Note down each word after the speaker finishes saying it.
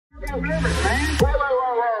I'm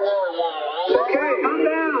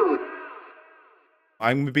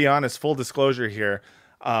going to be honest, full disclosure here.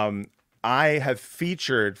 I have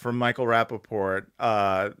featured for Michael Rapaport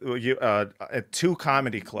at 2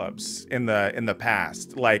 comedy clubs in the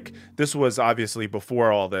past. Like, this was obviously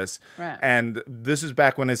before all this. Right. And this is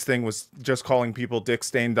back when his thing was just calling people Dick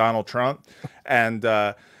Stain Donald Trump. And,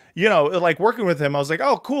 you know, like working with him, I was like,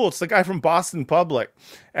 oh, cool. It's the guy from Boston Public.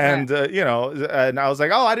 And, you know, and I was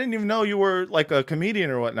like, oh, I didn't even know you were like a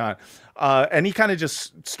comedian or whatnot. And he kind of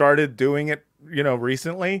just started doing it, you know,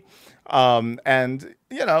 recently. And,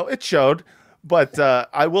 you know, it showed. But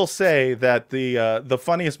I will say that the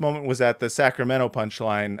funniest moment was at the Sacramento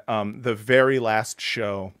Punchline, the very last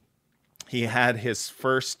show. He had his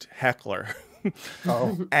first heckler.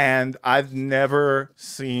 Oh. And I've never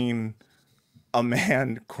seen a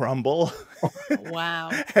man crumble. Wow.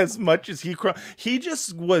 As much as he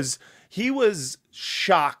just was, he was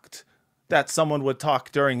shocked that someone would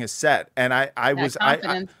talk during his set. And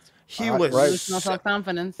he was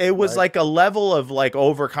self-confidence. It was like a level of like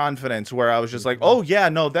overconfidence where I was just like, oh yeah,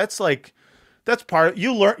 no, that's part,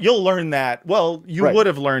 you'll learn that. Well, you would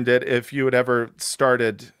have learned it if you had ever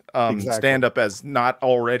started stand up as not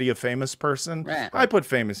already a famous person. Right. I put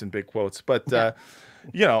famous in big quotes, but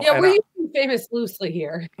you know, yeah, we're using famous loosely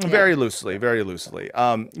here. Very loosely, very loosely.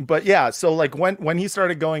 But yeah, so like when he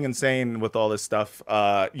started going insane with all this stuff,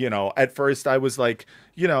 you know, at first I was like,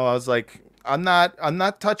 you know, I was like, I'm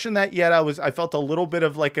not touching that yet. I felt a little bit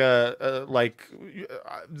of like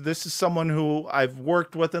this is someone who I've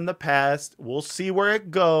worked with in the past. We'll see where it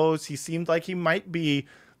goes. He seemed like he might be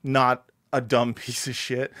not a dumb piece of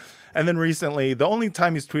shit. And then recently, the only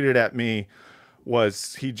time he's tweeted at me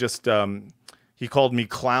was he just he called me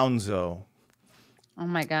Clownzo. Oh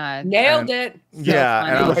my God. Nailed it. Yeah,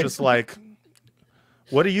 and I was just like,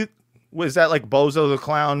 what do you... Was that like Bozo the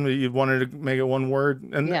Clown? You wanted to make it one word?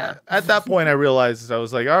 And at that point, I realized, I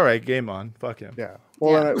was like, all right, game on. Fuck him. Yeah.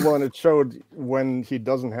 Well, and it showed when he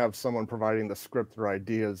doesn't have someone providing the script or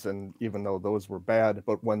ideas, and even though those were bad,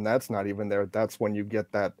 but when that's not even there, that's when you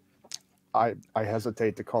get that, I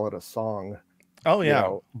hesitate to call it a song. Oh, yeah. You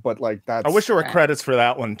know, but like that's... I wish there were credits for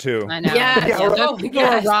that one, too. I know. Those people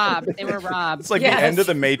were robbed. They were robbed. It's like the end of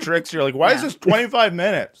The Matrix. You're like, why is this 25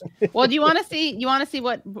 minutes? Well, do you want to see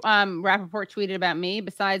what Rapaport tweeted about me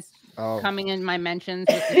besides coming in my mentions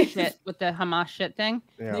with the shit, with the Hamas shit thing?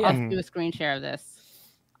 Yeah. I'll do a screen share of this.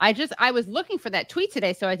 I was looking for that tweet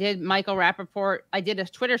today, so I did Michael Rapaport. I did a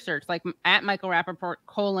Twitter search, like at Michael Rapaport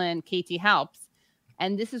 /KT Helps,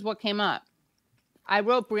 and this is what came up. I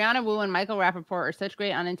wrote, Brianna Wu and Michael Rapaport are such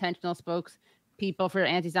great unintentional spokespeople for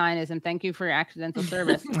anti-Zionism. Thank you for your accidental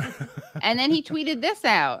service. And then he tweeted this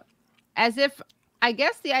out as if, I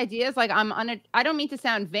guess the idea is like, I don't mean to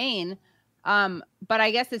sound vain, but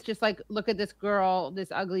I guess it's just like, look at this girl, this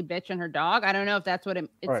ugly bitch and her dog. I don't know if that's what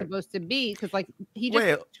it's supposed to be. Cause like he just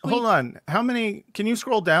Wait, hold on. How many, can you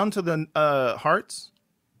scroll down to the hearts?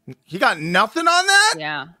 He got nothing on that?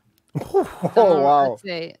 Yeah. Oh, wow. Let's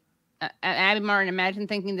see. Abby Martin, imagine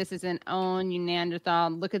thinking this is an own you Neanderthal.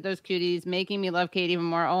 Look at those cuties, making me love Kate even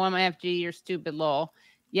more. OMFG, you're stupid, lol.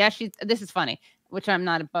 Yeah, this is funny, which I'm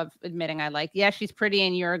not above admitting I like. Yeah, she's pretty,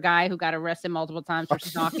 and you're a guy who got arrested multiple times for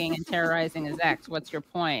stalking and terrorizing his ex. What's your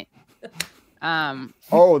point?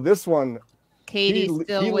 This one. Katie's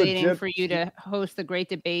still waiting for you to host the great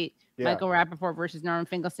debate. Yeah. Michael Rapaport versus Norman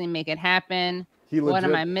Finkelstein. Make it happen. What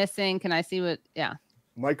am I missing? Can I see what? Yeah.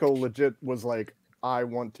 Michael legit was like, I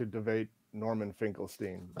want to debate Norman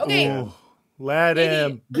Finkelstein. Okay. Ooh, let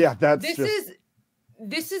him. Yeah, this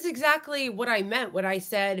is exactly what I meant when I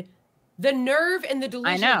said the nerve and the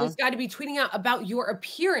delusion of this guy to be tweeting out about your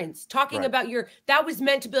appearance, talking about that was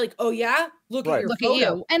meant to be like, oh yeah, look at your photo.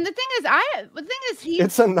 At you. And the thing is,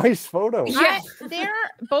 it's a nice photo. Yeah,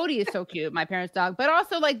 Bodhi is so cute, my parents' dog, but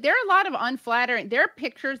also like there are a lot of unflattering. There are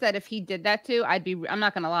pictures that if he did that too, I'm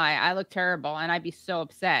not gonna lie, I look terrible and I'd be so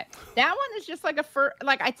upset. That one is just like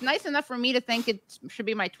it's nice enough for me to think it should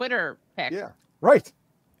be my Twitter pic. Yeah, right.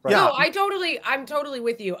 Right. No, I'm totally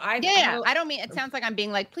with you. I don't mean, it sounds like I'm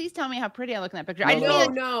being like, please tell me how pretty I look in that picture.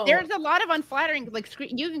 No. There's a lot of unflattering, like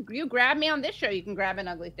you grab me on this show, you can grab an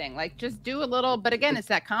ugly thing. Like just do a little, but again, it's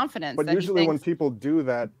that confidence. But usually when people do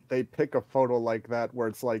that, they pick a photo like that where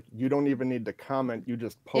it's like, you don't even need to comment, you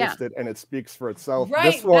just post it and it speaks for itself.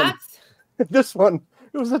 Right. This one,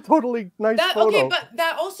 It was a totally nice that photo. okay, but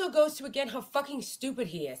that also goes to again how fucking stupid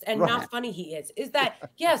he is and not funny he is. Is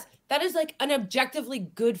that yes, that is like an objectively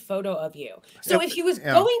good photo of you. So if he was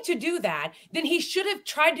going to do that, then he should have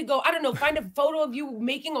tried to go, I don't know, find a photo of you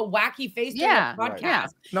making a wacky face during a podcast. Yeah.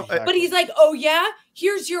 No, but he's like, oh yeah,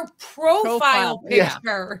 here's your profile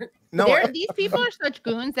picture. No, these people are such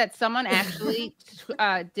goons that someone actually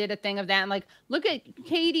did a thing of that and like, look at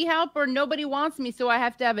Katie Halper, nobody wants me, so I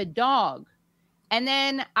have to have a dog. And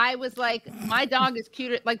then I was like, my dog is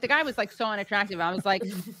cuter. Like the guy was like so unattractive. I was like,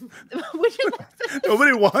 would you like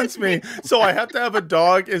nobody wants me, so I have to have a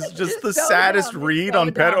dog is just the saddest read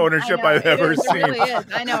on pet ownership I've ever seen. It really is.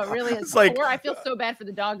 I know, it really is. It's like, I feel so bad for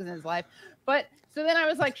the dogs in his life. But so then I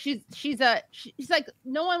was like, she's like,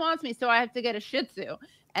 no one wants me, so I have to get a Shih Tzu.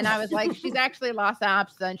 And I was like, she's actually lost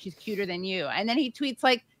Apsa and she's cuter than you. And then he tweets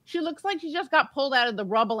like, she looks like she just got pulled out of the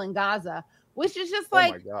rubble in Gaza, which is just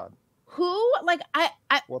like, oh my God. Who? Like, I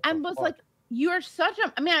was like, you're such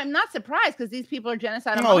a, I mean, I'm not surprised because these people are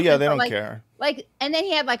genocidal. Oh yeah, they don't like, care. Like, and then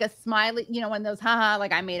he had like a smiley, you know, when those, haha,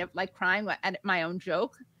 like I made it like crying at my own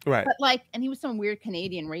joke. Right. But like, and he was some weird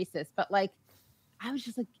Canadian racist, but like, I was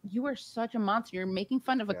just like, you are such a monster. You're making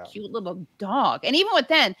fun of a cute little dog. And even with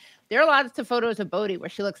then, there are lots of photos of Bodhi where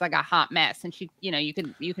she looks like a hot mess. And she, you know, you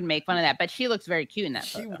can make fun of that, but she looks very cute in that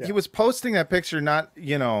photo. He was posting that picture not,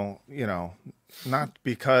 not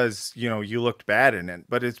because, you looked bad in it,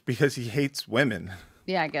 but it's because he hates women.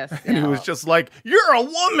 Yeah, I guess. And he was just like, you're a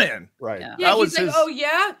woman. Right. Yeah, he's like, oh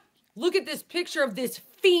yeah? Look at this picture of this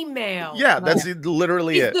female. Yeah, that's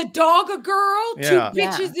literally Is it. the dog a girl? Yeah. Two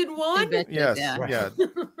bitches in one? Yes, yeah.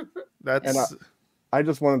 That's... And I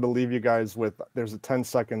just wanted to leave you guys with, there's a 10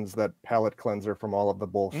 seconds that palate cleanser from all of the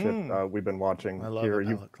bullshit we've been watching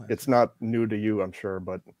here. It's not new to you, I'm sure,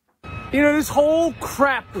 but... You know, this whole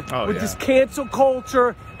crap with this cancel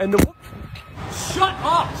culture and the... Shut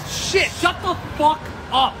up! Shit! Shut the fuck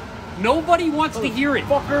up! Nobody wants to hear it.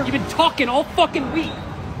 Fucker. You've been talking all fucking week.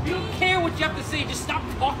 You don't care what you have to say, just stop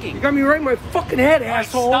talking. You got me right in my fucking head,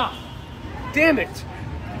 asshole. Stop. Damn it.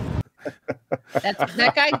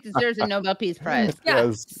 That guy deserves a Nobel Peace Prize.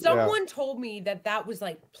 Yeah, someone told me that was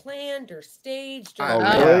like planned or staged. Or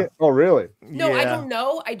really? Oh, really? No, I don't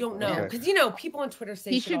know. I don't know because people on Twitter say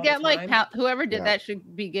he should get like whoever did that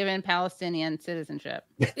should be given Palestinian citizenship.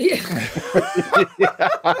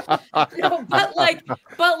 No, but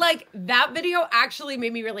like that video actually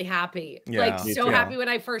made me really happy. Like so happy when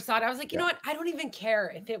I first saw it. I was like, you know what? I don't even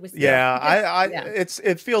care if it was.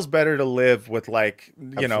 It feels better to live with like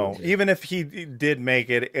even if he did make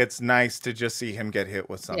it, it's nice to just see him get hit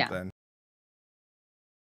with something.